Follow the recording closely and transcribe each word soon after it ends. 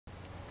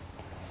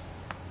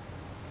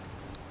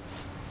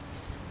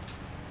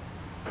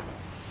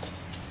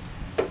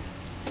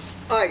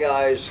Hi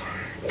guys,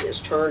 it has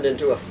turned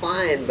into a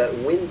fine but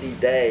windy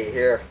day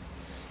here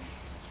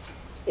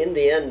in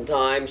the end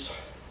times,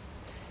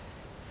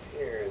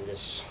 here in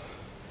this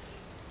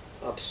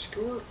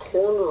obscure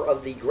corner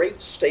of the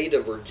great state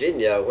of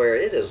Virginia, where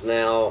it is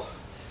now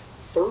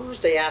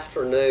Thursday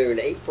afternoon,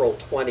 April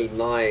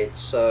 29th.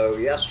 So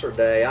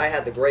yesterday I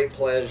had the great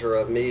pleasure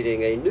of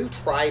meeting a new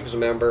tribes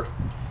member.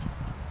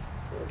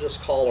 We'll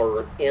just call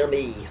her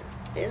M.E.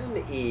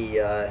 M.E.,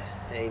 a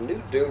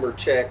new doomer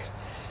chick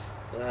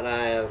that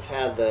I have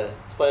had the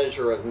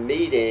pleasure of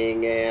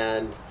meeting.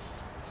 And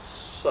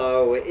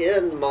so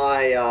in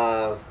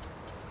my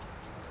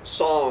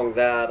song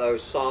that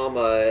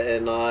Osama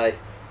and I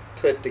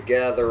put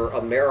together,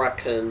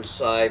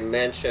 Americans, I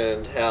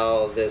mentioned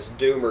how this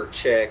doomer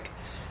chick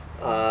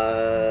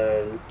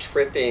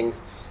tripping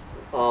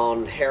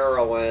on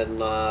heroin,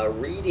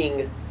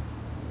 reading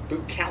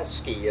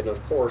Bukowski, and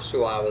of course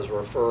who I was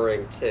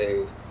referring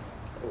to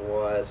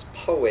was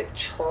poet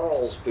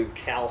Charles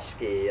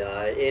Bukowski.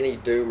 Any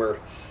doomer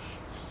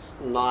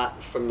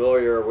not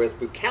familiar with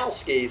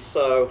Bukowski,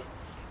 so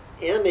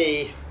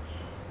Emmy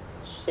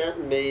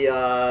sent me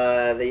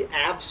the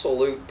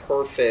absolute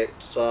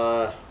perfect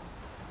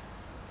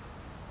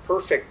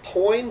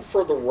poem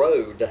for the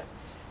road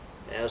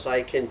as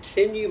I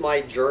continue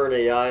my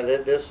journey.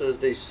 This is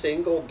the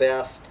single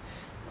best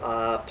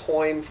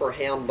poem for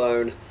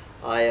Hambone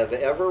I have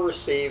ever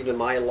received in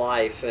my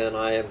life, and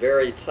I am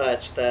very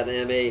touched that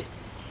Emmy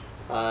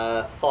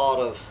thought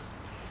of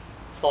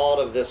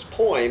this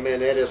poem,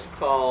 and it is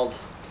called,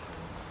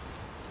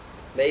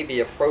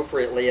 maybe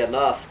appropriately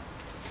enough,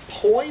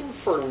 Poem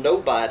for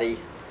Nobody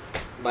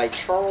by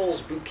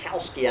Charles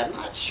Bukowski. I'm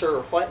not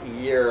sure what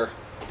year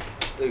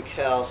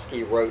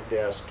Bukowski wrote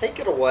this. Take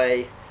it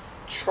away,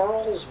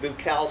 Charles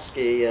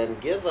Bukowski, and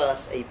give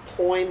us a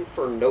poem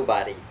for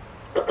nobody.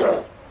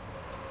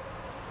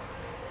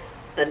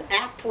 An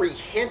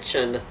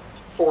apprehension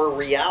for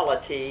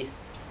reality,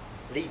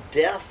 the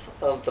death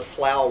of the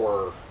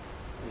flower,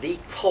 the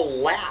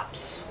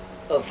collapse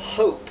of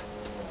hope,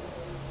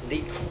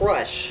 the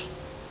crush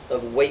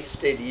of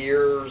wasted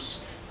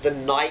years, the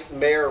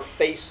nightmare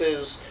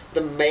faces,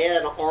 the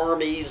mad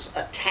armies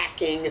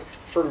attacking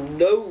for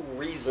no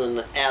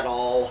reason at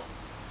all,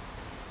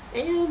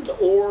 and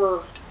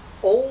or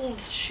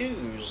old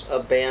shoes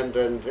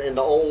abandoned in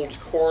old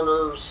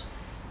corners,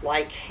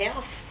 like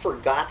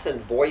half-forgotten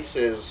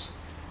voices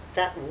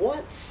that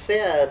once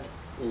said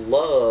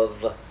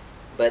love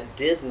but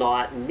did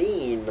not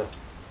mean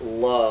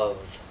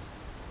love.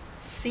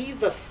 See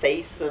the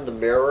face in the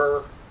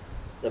mirror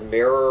in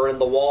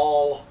the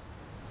wall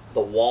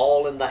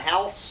in the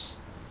house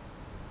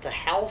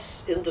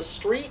in the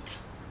street.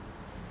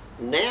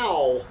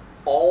 Now,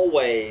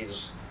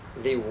 always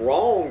the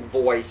wrong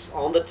voice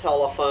on the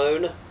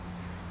telephone,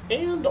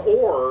 and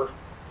or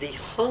the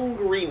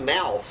hungry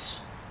mouse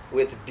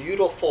with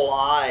beautiful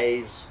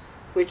eyes,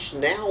 which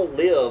now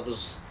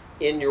lives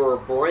in your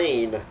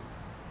brain.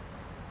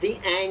 The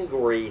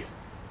angry,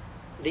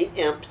 the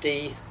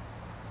empty,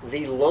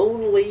 the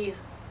lonely,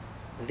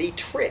 the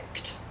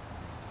tricked.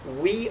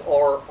 We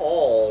are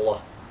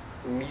all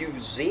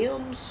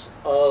museums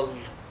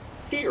of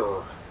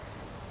fear.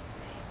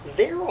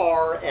 There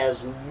are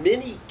as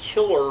many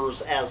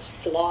killers as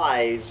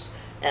flies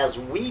as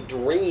we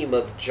dream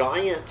of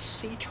giant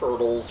sea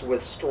turtles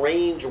with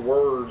strange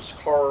words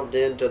carved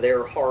into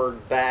their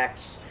hard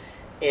backs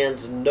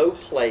and no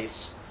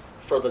place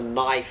for the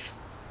knife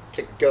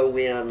to go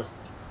in.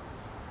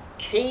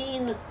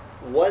 Cain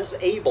was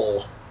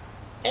Abel.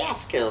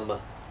 Ask him,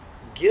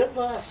 give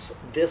us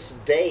this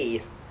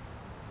day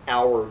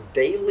our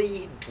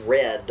daily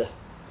dread.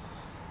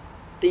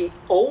 The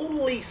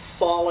only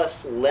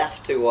solace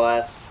left to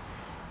us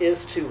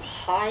is to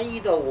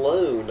hide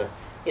alone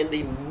in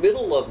the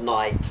middle of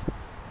night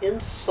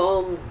in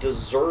some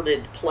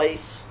deserted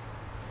place.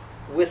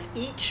 With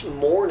each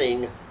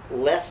morning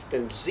less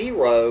than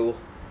zero,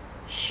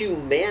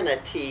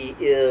 humanity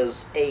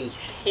is a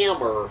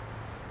hammer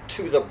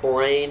to the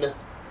brain.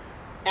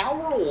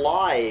 Our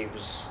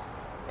lives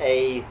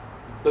a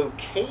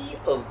bouquet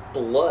of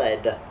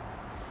blood.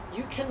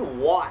 You can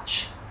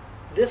watch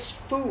this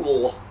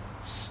fool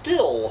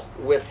still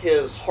with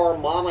his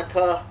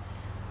harmonica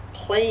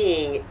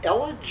playing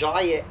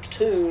elegiac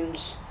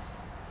tunes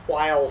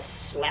while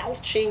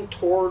slouching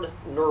toward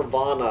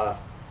nirvana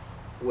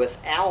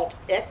without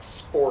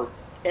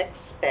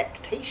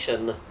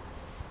expectation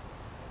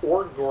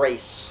or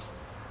grace.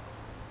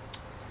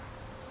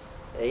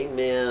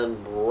 Amen,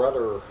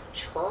 brother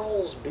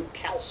Charles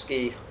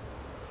Bukowski.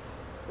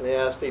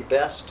 That's the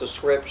best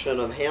description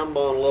of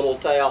Hambone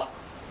Littletail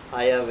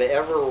I have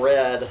ever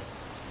read.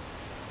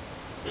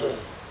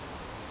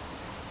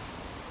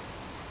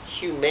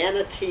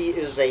 Humanity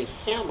is a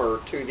hammer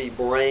to the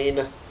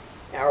brain,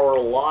 our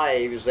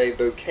lives a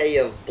bouquet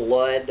of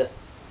blood.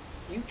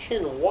 You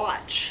can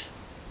watch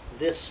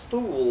this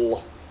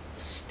fool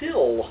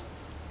still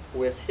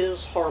with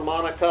his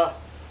harmonica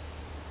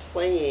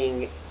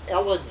playing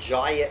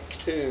elegiac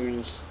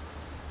tunes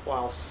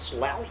while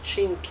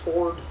slouching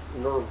toward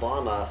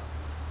nirvana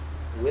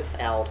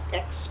without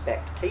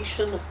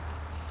expectation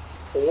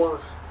or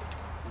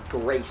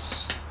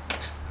grace.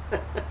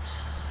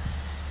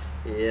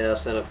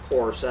 Yes, and of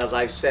course, as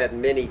I've said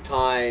many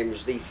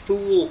times, the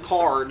Fool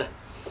card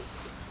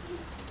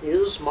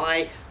is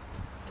my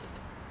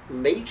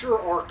major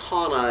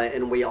arcana,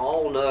 and we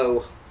all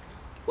know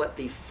what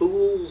the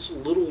Fool's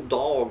little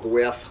dog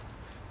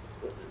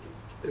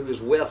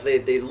who's with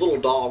the little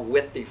dog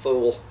with the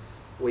Fool.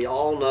 We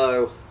all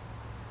know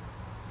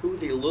who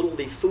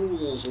the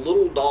Fool's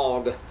little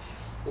dog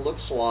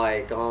looks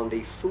like on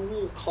the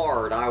Fool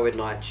card. I would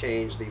not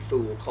change the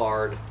Fool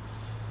card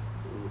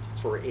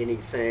for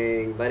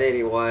anything, but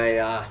anyway,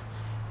 I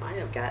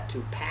have got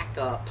to pack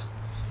up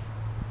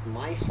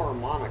my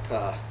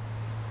harmonica,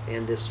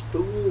 and this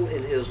Fool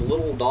and his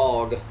little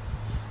dog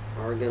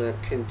are going to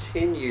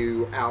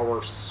continue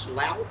our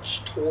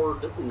slouch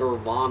toward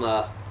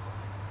nirvana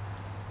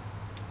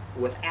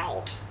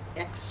without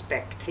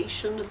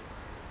expectation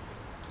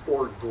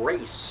or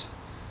grace.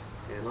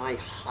 And I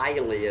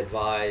highly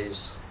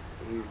advise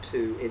you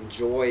to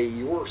enjoy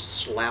your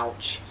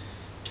slouch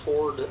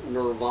toward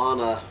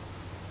nirvana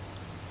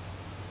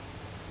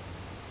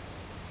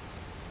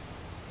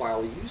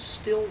while you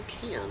still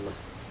can,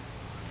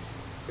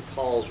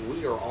 because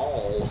we are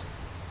all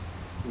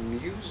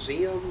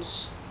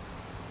museums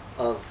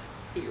of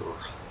fear.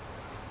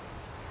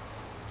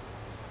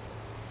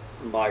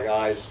 Bye,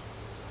 guys.